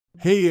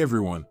Hey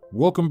everyone,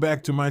 welcome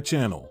back to my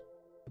channel.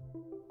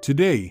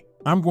 Today,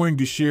 I'm going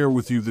to share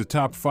with you the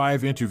top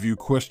 5 interview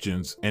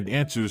questions and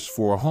answers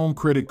for a home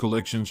credit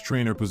collections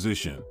trainer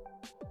position.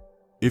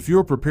 If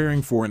you're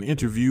preparing for an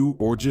interview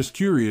or just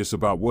curious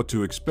about what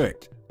to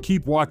expect,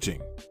 keep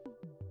watching.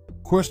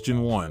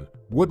 Question 1.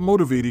 What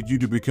motivated you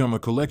to become a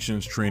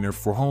collections trainer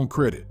for home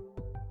credit?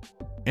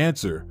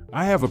 Answer: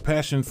 I have a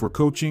passion for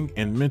coaching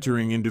and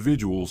mentoring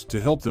individuals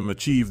to help them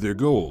achieve their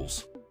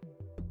goals.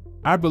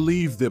 I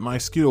believe that my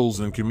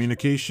skills in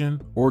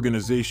communication,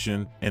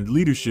 organization, and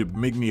leadership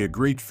make me a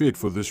great fit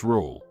for this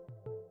role.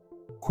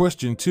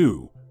 Question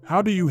 2.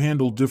 How do you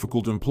handle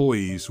difficult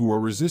employees who are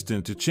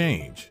resistant to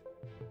change?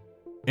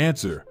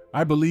 Answer: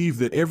 I believe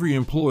that every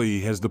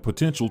employee has the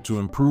potential to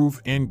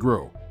improve and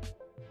grow.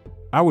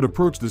 I would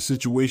approach the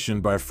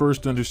situation by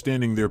first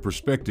understanding their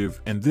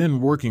perspective and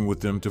then working with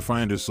them to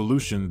find a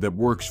solution that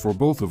works for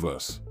both of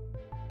us.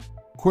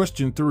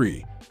 Question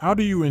 3. How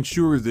do you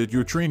ensure that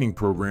your training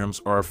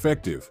programs are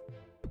effective?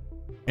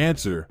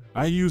 Answer: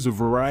 I use a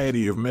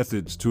variety of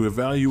methods to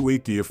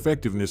evaluate the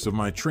effectiveness of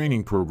my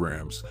training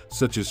programs,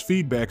 such as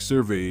feedback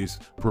surveys,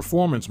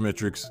 performance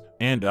metrics,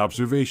 and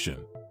observation.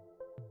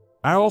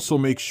 I also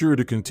make sure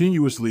to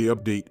continuously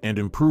update and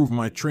improve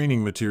my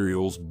training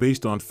materials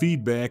based on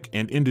feedback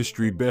and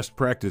industry best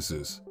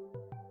practices.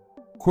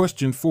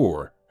 Question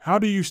 4. How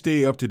do you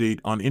stay up to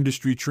date on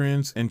industry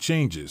trends and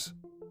changes?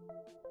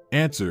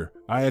 Answer: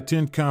 I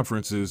attend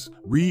conferences,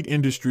 read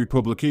industry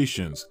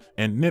publications,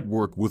 and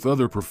network with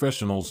other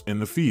professionals in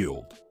the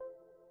field.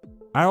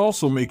 I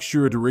also make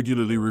sure to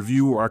regularly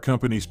review our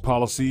company's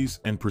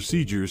policies and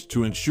procedures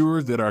to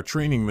ensure that our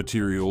training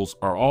materials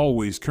are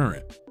always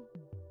current.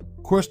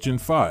 Question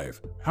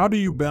 5. How do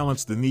you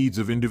balance the needs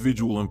of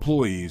individual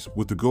employees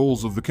with the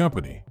goals of the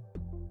company?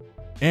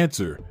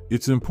 Answer: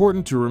 It's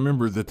important to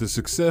remember that the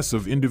success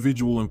of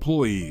individual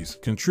employees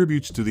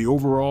contributes to the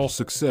overall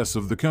success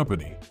of the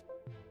company.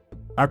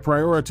 I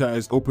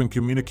prioritize open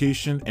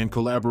communication and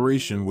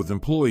collaboration with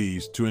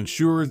employees to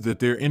ensure that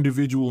their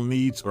individual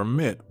needs are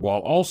met while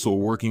also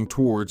working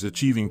towards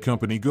achieving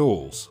company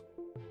goals.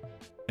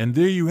 And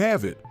there you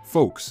have it,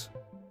 folks.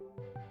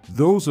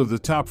 Those are the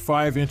top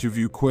 5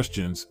 interview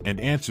questions and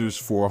answers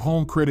for a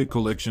home credit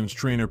collections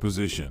trainer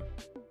position.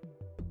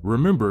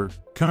 Remember,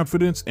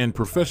 confidence and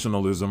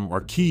professionalism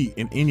are key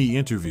in any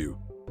interview.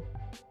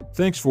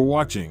 Thanks for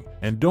watching,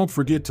 and don't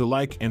forget to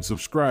like and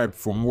subscribe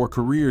for more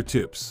career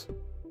tips.